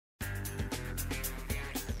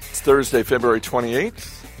Thursday, February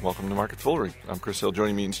 28th. Welcome to Market Foolery. I'm Chris Hill.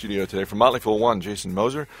 Joining me in studio today from Motley Fool One, Jason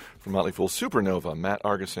Moser. From Motley Fool Supernova, Matt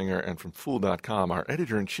Argersinger. And from Fool.com, our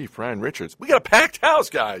editor-in-chief, Brian Richards. We got a packed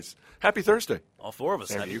house, guys. Happy Thursday. All four of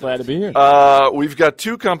us. Glad to be here. We've got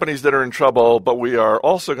two companies that are in trouble, but we are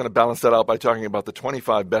also going to balance that out by talking about the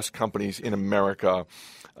 25 best companies in America.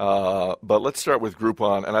 But let's start with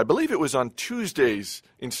Groupon. And I believe it was on Tuesday's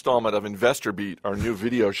installment of Investor Beat, our new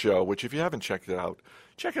video show, which if you haven't checked it out,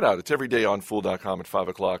 check it out. It's every day on Fool.com at 5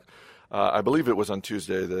 o'clock. I believe it was on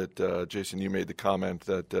Tuesday that, Jason, you made the comment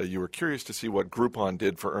that you were curious to see what Groupon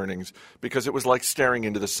did for earnings because it was like staring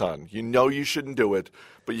into the sun. You know you shouldn't do it,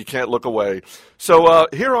 but you can't look away. So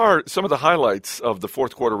here are some of the highlights of the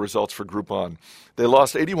fourth quarter results for Groupon. They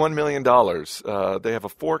lost $81 million. They have a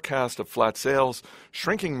forecast of flat sales,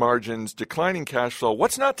 shrinking margins, declining cash flow.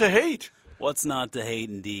 What's not to hate? What's not to hate,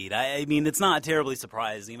 indeed? I mean, it's not terribly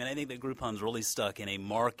surprising. I mean, I think that Groupon's really stuck in a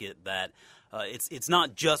market that it's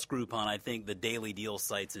not just Groupon. I think the daily deal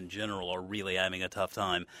sites in general are really having a tough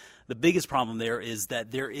time. The biggest problem there is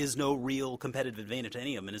that there is no real competitive advantage to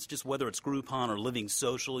any of them, and it's just whether it's Groupon or Living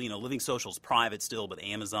Social. You know, Living Social's private still, but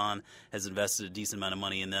Amazon has invested a decent amount of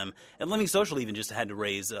money in them. And Living Social even just had to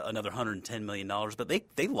raise another $110 million, but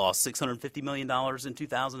they lost $650 million in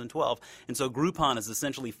 2012. And so Groupon is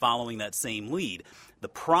essentially following that same lead. The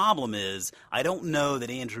problem is I don't know that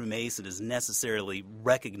Andrew Mason is necessarily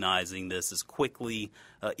recognizing this as quickly.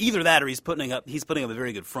 Either that or he's putting up a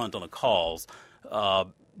very good front on the calls.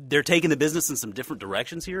 They're taking the business in some different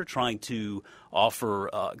directions here, trying to offer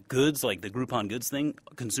goods like the Groupon goods thing,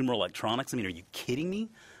 consumer electronics. I mean, are you kidding me?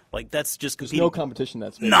 Like, that's just competing. There's no competition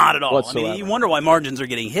that's not at all. Whatsoever. I mean, you wonder why margins are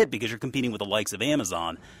getting hit because you're competing with the likes of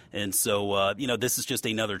Amazon. And so, this is just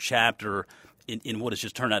another chapter in what has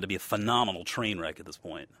just turned out to be a phenomenal train wreck at this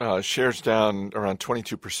point. Shares down around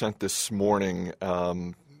 22% this morning.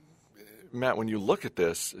 Matt, when you look at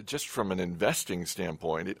this, just from an investing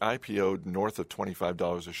standpoint, it IPO'd north of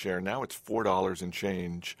 $25 a share. Now it's $4 and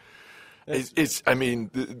change.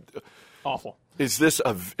 Awful. Is this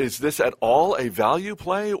at all a value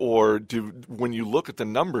play, or when you look at the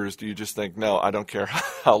numbers, do you just think, no, I don't care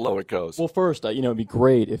how low it goes? Well, first, it'd be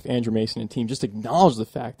great if Andrew Mason and team just acknowledge the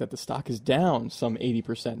fact that the stock is down some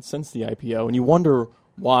 80% since the IPO, and you wonder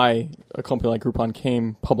why a company like Groupon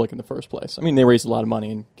came public in the first place. I mean, they raised a lot of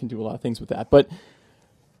money and can do a lot of thing with that. But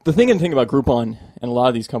the thing about Groupon and a lot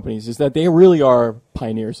of these companies is that they really are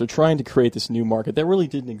pioneers. They're trying to create this new market that really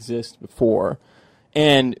didn't exist before.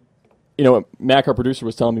 And, Mac, our producer,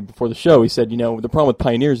 was telling me before the show, he said, the problem with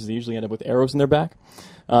pioneers is they usually end up with arrows in their back.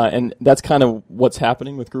 And that's kind of what's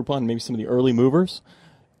happening with Groupon, maybe some of the early movers.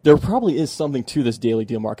 There probably is something to this daily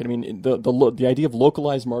deal market. I mean, the idea of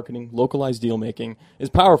localized marketing, localized deal making is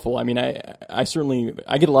powerful. I mean, I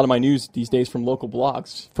get a lot of my news these days from local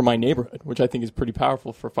blogs from my neighborhood, which I think is pretty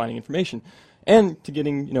powerful for finding information and to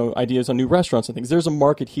getting ideas on new restaurants and things. There's a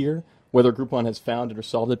market here. Whether Groupon has found it or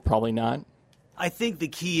solved it, probably not. I think the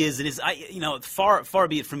key is far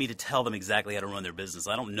be it for me to tell them exactly how to run their business.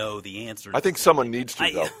 I don't know the answer. I think someone needs to,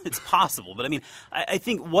 though. It's possible. But, I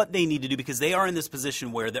think what they need to do, because they are in this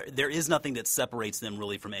position where there is nothing that separates them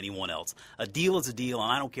really from anyone else. A deal is a deal,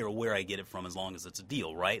 and I don't care where I get it from as long as it's a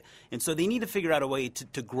deal, right? And so they need to figure out a way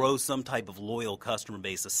to grow some type of loyal customer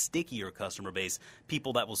base, a stickier customer base,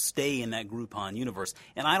 people that will stay in that Groupon universe.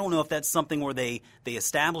 And I don't know if that's something where they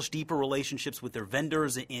establish deeper relationships with their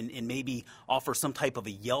vendors and maybe offer some type of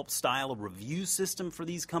a Yelp style of review system for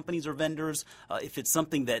these companies or vendors. If it's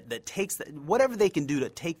something that takes whatever they can do to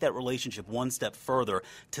take that relationship one step further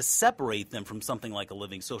to separate them from something like a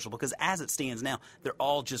Living Social, because as it stands now, they're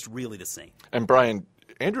all just really the same. And Brian,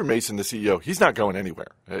 Andrew Mason, the CEO, he's not going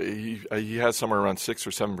anywhere. He has somewhere around 6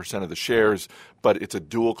 or 7% of the shares, but it's a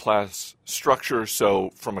dual class structure.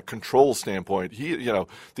 So from a control standpoint,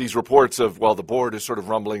 these reports of, the board is sort of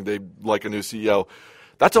rumbling, they like a new CEO.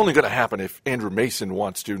 That's only going to happen if Andrew Mason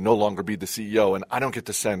wants to no longer be the CEO, and I don't get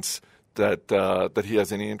the sense that he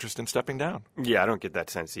has any interest in stepping down. Yeah, I don't get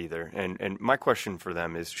that sense either. And my question for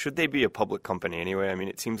them is, should they be a public company anyway? I mean,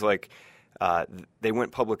 it seems like they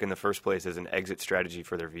went public in the first place as an exit strategy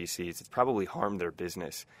for their VCs. It's probably harmed their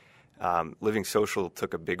business. Living Social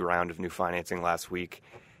took a big round of new financing last week.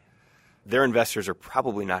 Their investors are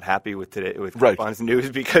probably not happy with Groupon's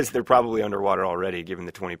news because they're probably underwater already, given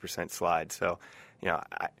the 20% slide. So,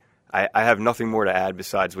 I have nothing more to add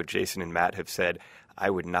besides what Jason and Matt have said.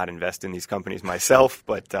 I would not invest in these companies myself,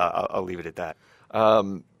 but I'll leave it at that.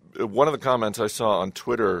 One of the comments I saw on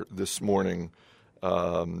Twitter this morning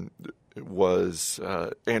was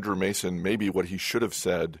Andrew Mason, maybe what he should have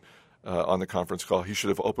said on the conference call. He should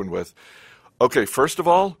have opened with, okay, first of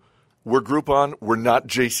all, We're Groupon. We're not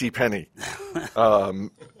JCPenney.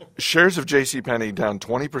 Shares of JCPenney down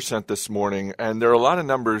 20% this morning, and there are a lot of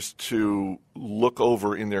numbers to look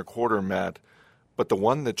over in their quarter, Matt. But the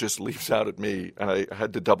one that just leaps out at me, and I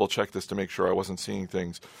had to double check this to make sure I wasn't seeing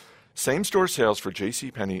things. Same-store sales for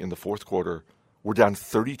JCPenney in the fourth quarter were down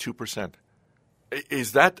 32%.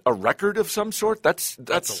 Is that a record of some sort? That's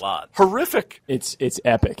a lot. Horrific. It's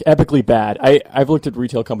epically bad. I've looked at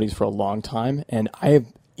retail companies for a long time, and I have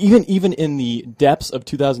even in the depths of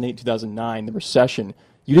 2008, 2009, the recession,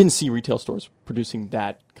 you didn't see retail stores producing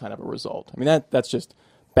that kind of a result. I mean, that's just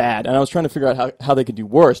bad. And I was trying to figure out how they could do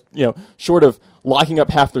worse, short of locking up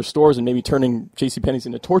half their stores and maybe turning JCPenney's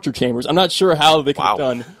into torture chambers. I'm not sure how they could have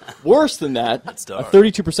done worse than that. That's dark.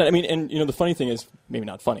 32%. I mean, and the funny thing is, maybe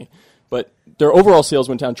not funny, but their overall sales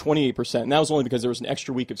went down 28%, and that was only because there was an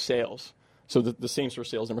extra week of sales. So the same-store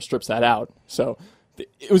sales number strips that out. So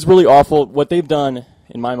it was really awful. What they've done,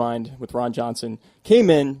 in my mind, with Ron Johnson, came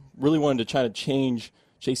in, really wanted to try to change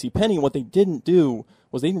JCPenney. What they didn't do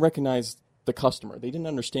was they didn't recognize the customer. They didn't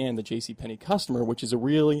understand the JCPenney customer, which is a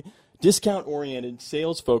really discount-oriented,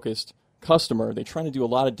 sales-focused customer. They're trying to do a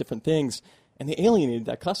lot of different things, and they alienated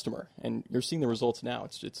that customer. And you're seeing the results now.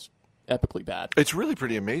 It's epically bad. It's really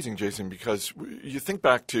pretty amazing, Jason, because you think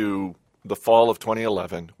back to the fall of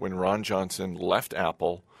 2011 when Ron Johnson left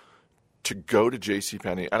Apple to go to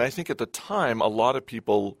JCPenney. And I think at the time, a lot of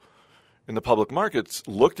people in the public markets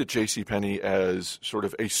looked at JCPenney as sort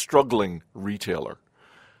of a struggling retailer.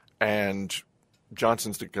 And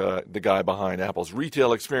Johnson's the guy behind Apple's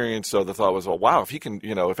retail experience, so the thought was, well, wow, if he can,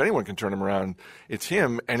 if anyone can turn him around, it's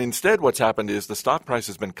him. And instead what's happened is the stock price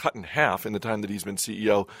has been cut in half in the time that he's been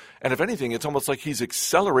CEO. And if anything, it's almost like he's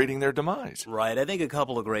accelerating their demise. Right. I think a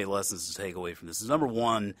couple of great lessons to take away from this is, number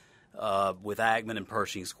one, with Ackman and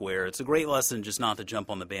Pershing Square, it's a great lesson just not to jump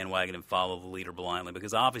on the bandwagon and follow the leader blindly,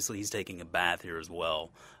 because obviously he's taking a bath here as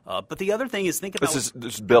well. But the other thing is, think about this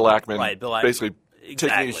is Bill Ackman, right? Bill Ackman, basically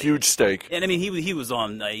taking a huge stake. And I mean, he was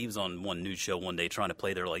on one news show one day trying to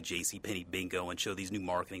play their like JCPenney bingo and show these new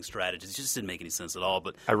marketing strategies. It just didn't make any sense at all.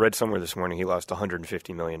 But I read somewhere this morning he lost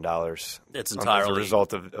 $150 million. It's entirely as a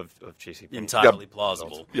result of JCPenney. Entirely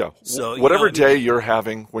plausible. Yeah. So whatever day you're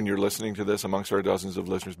having when you're listening to this, amongst our dozens of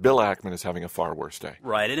listeners, Bill Ackman is having a far worse day.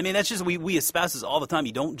 Right. And I mean, that's just we espouse this all the time.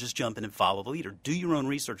 You don't just jump in and follow the leader. Do your own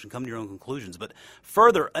research and come to your own conclusions. But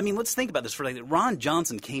further, I mean, let's think about this for a second. Ron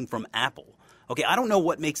Johnson came from Apple. Okay, I don't know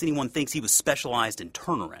what makes anyone think he was specialized in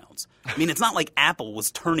turnarounds. I mean, it's not like Apple was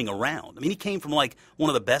turning around. I mean, he came from like one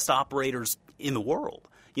of the best operators in the world.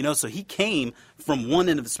 So he came from one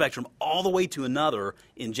end of the spectrum all the way to another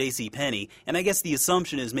in JCPenney. And I guess the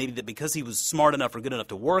assumption is maybe that because he was smart enough or good enough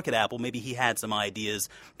to work at Apple, maybe he had some ideas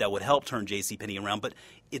that would help turn JCPenney around. But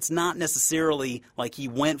it's not necessarily like he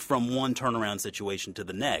went from one turnaround situation to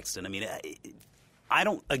the next. And I mean, I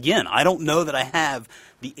don't know that I have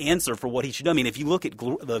the answer for what he should do. I mean, if you look at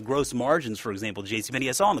the gross margins, for example, JCPenney,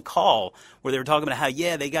 I saw on the call where they were talking about how,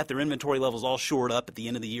 they got their inventory levels all shored up at the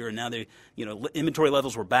end of the year, and now inventory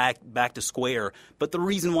levels were back to square. But the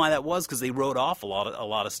reason why that was because they wrote off a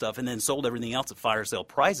lot of stuff and then sold everything else at fire sale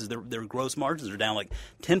prices. Their gross margins are down like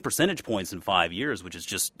 10 percentage points in 5 years, which is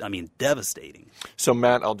just, devastating. So,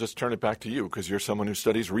 Matt, I'll just turn it back to you because you're someone who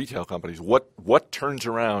studies retail companies. What turns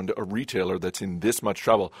around a retailer that's in this much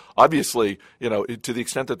trouble? Obviously, to the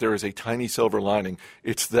extent that there is a tiny silver lining,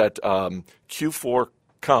 it's that Q4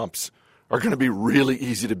 comps are going to be really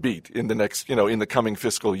easy to beat in the next, in the coming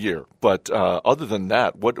fiscal year. But other than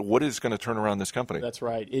that, what is going to turn around this company? That's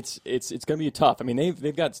right. It's going to be tough. I mean,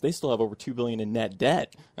 they still have over $2 billion in net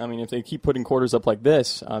debt. I mean, if they keep putting quarters up like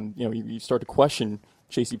this, you start to question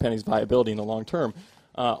JCPenney's viability in the long term.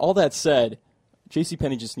 All that said,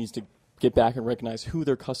 JCPenney just needs to get back and recognize who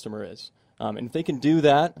their customer is. And if they can do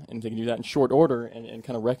that, and if they can do that in short order and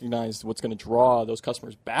kind of recognize what's going to draw those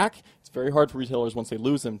customers back, it's very hard for retailers once they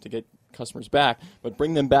lose them to get customers back. But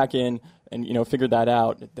bring them back in and, figure that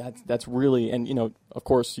out. That's really, and, of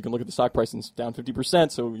course, you can look at the stock price and it's down 50%,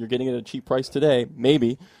 so you're getting it at a cheap price today,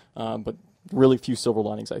 maybe. But really few silver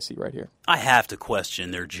linings I see right here. I have to question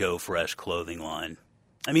their Joe Fresh clothing line.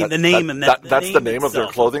 I mean, the name that's the name of their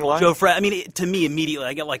clothing line? Joe Fresh. I mean, to me, immediately,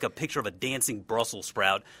 I get like a picture of a dancing Brussels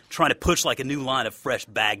sprout trying to push like a new line of fresh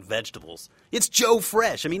bagged vegetables. It's Joe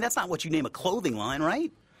Fresh. I mean, that's not what you name a clothing line,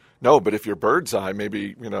 right? No, but if you're Bird's Eye,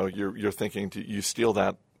 maybe, you're thinking you steal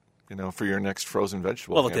that, for your next frozen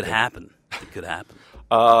vegetable. Well, it could happen. It could happen.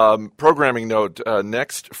 Programming note,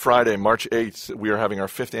 next Friday, March 8th, we are having our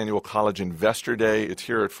 5th annual College Investor Day. It's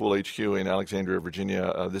here at Fool HQ in Alexandria,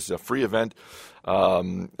 Virginia. This is a free event.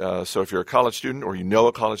 So if you're a college student or you know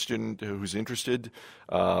a college student who's interested,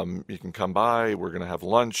 you can come by. We're going to have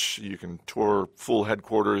lunch. You can tour Fool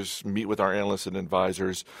headquarters, meet with our analysts and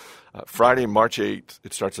advisors. Friday, March 8th,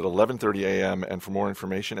 it starts at 11:30 a.m. And for more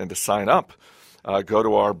information and to sign up, go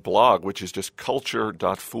to our blog, which is just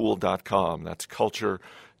culture.fool.com. That's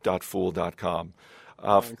culture.fool.com.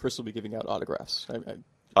 And Chris will be giving out autographs.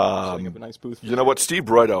 Setting up a nice booth. You know what? Steve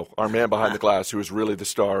Broido, our man behind the glass, who is really the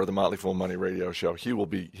star of the Motley Fool Money radio show, he'll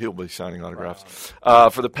be signing autographs. Wow.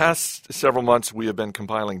 For the past several months, we have been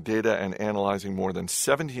compiling data and analyzing more than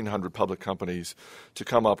 1,700 public companies to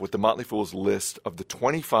come up with the Motley Fool's list of the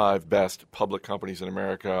 25 best public companies in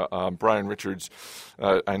America. Brian Richards,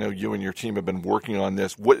 I know you and your team have been working on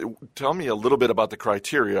this. Tell me a little bit about the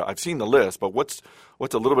criteria. I've seen the list, but what's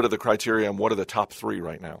a little bit of the criteria, and what are the top 3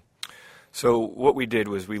 right now? So what we did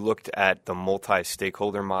was we looked at the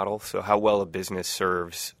multi-stakeholder model, so how well a business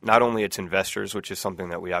serves not only its investors, which is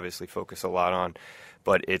something that we obviously focus a lot on,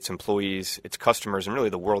 but its employees, its customers, and really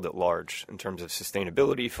the world at large in terms of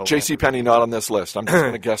sustainability. JCPenney not on this list. I'm just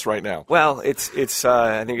going to guess right now. Well, it's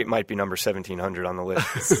I think it might be number 1,700 on the list.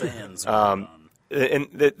 Sands. And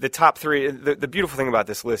the top 3, the beautiful thing about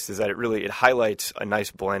this list is that it highlights a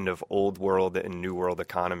nice blend of old world and new world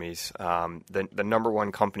economies. The number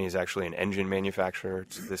 1 company is actually an engine manufacturer.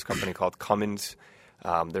 It's this company called Cummins.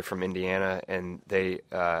 They're from Indiana, and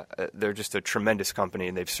they're just a tremendous company,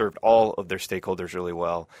 and they've served all of their stakeholders really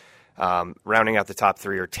well. Rounding out the top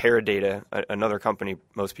 3 are Teradata, another company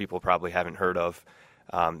most people probably haven't heard of.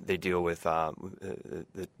 They deal with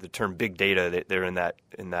the term big data. They're in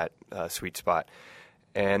that sweet spot.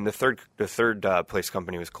 And the third place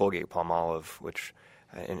company was Colgate-Palmolive, which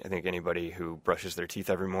I think anybody who brushes their teeth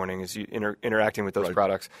every morning is interacting with those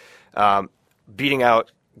products. Beating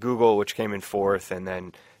out Google, which came in 4th, and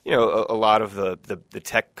then a lot of the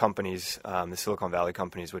tech companies, the Silicon Valley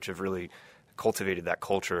companies, which have really cultivated that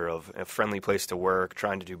culture of a friendly place to work,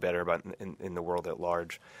 trying to do better in the world at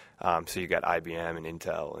large. So you got IBM and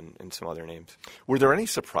Intel and some other names. Were there any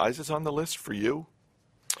surprises on the list for you?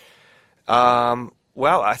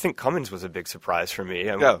 Well, I think Cummins was a big surprise for me.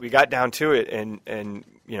 We got down to it and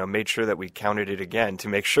made sure that we counted it again to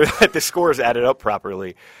make sure that the scores added up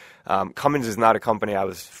properly. Cummins is not a company I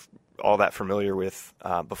was all that familiar with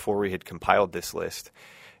before we had compiled this list.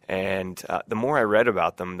 And the more I read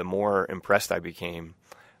about them, the more impressed I became.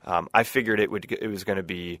 I figured it was going to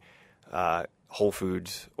be Whole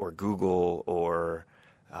Foods or Google or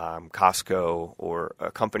Costco or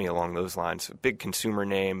a company along those lines. A big consumer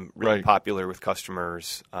name, really popular with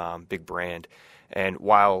customers, big brand. And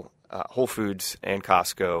while Whole Foods and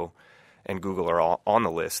Costco and Google are all on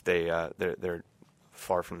the list, they're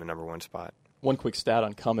far from the number 1 spot. One quick stat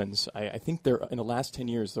on Cummins. I think they're in the last 10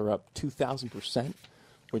 years they're up 2,000%,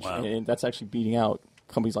 which and that's actually beating out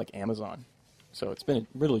companies like Amazon. So it's been a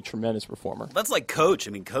really tremendous performer. That's like Coach.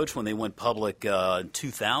 I mean, Coach, when they went public in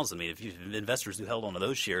 2000, I mean, if investors who held onto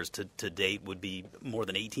those shares to date would be more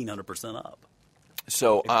than 1,800% up.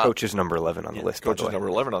 So Coach is number 11 on the list. Coach is number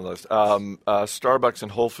 11 on the list. Starbucks and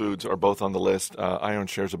Whole Foods are both on the list. I own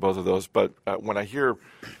shares of both of those. But when I hear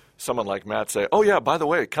someone like Matt say, "Oh yeah, by the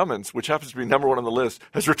way, Cummins, which happens to be number 1 on the list,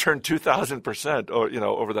 has returned 2,000%,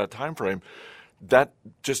 over that time frame," that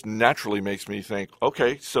just naturally makes me think,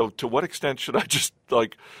 okay, so to what extent should I just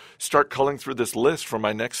start culling through this list for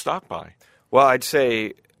my next stock buy? Well, I'd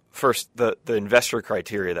say first the investor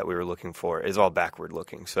criteria that we were looking for is all backward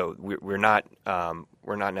looking. So we're not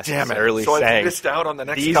necessarily so saying I missed out on the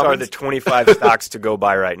next these Cummins? are the 25 stocks to go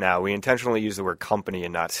buy right now. We intentionally use the word company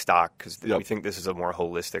and not stock because we think this is a more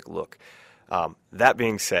holistic look. That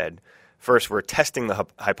being said, first, we're testing the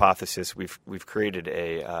hypothesis. We've created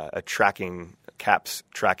a CAPS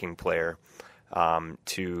tracking player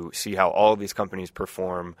to see how all of these companies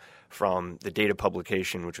perform from the data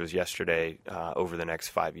publication, which was yesterday, over the next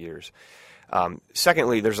 5 years.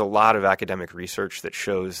 Secondly, there's a lot of academic research that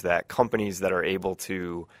shows that companies that are able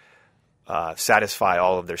to satisfy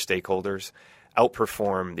all of their stakeholders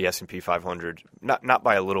outperform the S&P 500, not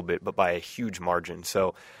by a little bit, but by a huge margin.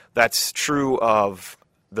 So that's true of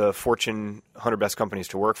the Fortune 100 best companies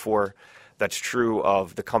to work for. That's true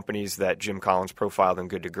of the companies that Jim Collins profiled in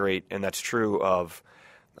Good to Great, and that's true of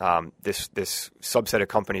this subset of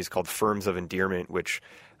companies called firms of endearment, which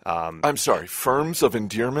I'm sorry, firms of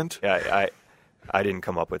endearment? Yeah, I didn't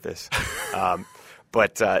come up with this.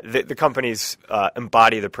 But the companies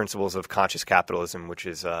embody the principles of conscious capitalism, which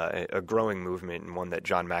is a growing movement and one that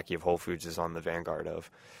John Mackey of Whole Foods is on the vanguard of.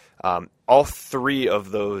 All three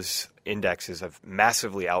of those indexes have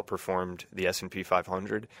massively outperformed the S&P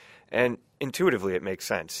 500, and intuitively it makes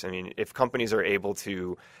sense. I mean, if companies are able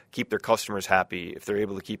to keep their customers happy, if they're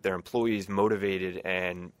able to keep their employees motivated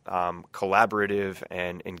and collaborative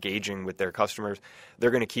and engaging with their customers,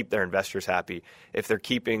 they're going to keep their investors happy. If they're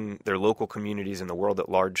keeping their local communities and the world at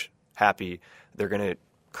large happy, they're going to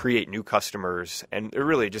create new customers, and they're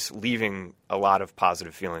really just leaving a lot of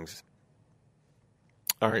positive feelings.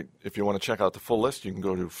 All right. If you want to check out the full list, you can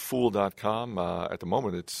go to Fool.com. At the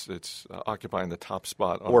moment, it's occupying the top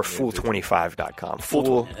spot. Or Fool25.com.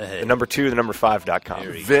 Fool, the number 2, the number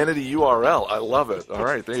 5.com. Vanity URL. I love it. All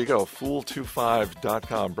right. There you go.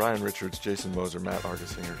 Fool25.com. Brian Richards, Jason Moser, Matt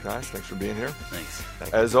Argersinger. Guys, thanks for being here.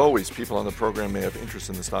 Thanks. As always, people on the program may have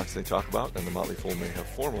interest in the stocks they talk about, and the Motley Fool may have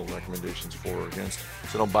formal recommendations for or against.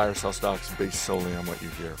 So don't buy or sell stocks based solely on what you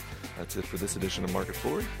hear. That's it for this edition of Market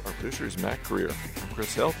Foolery. Our producer is Matt Greer. I'm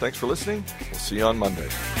Chris Hill. Thanks for listening. We'll see you on Monday.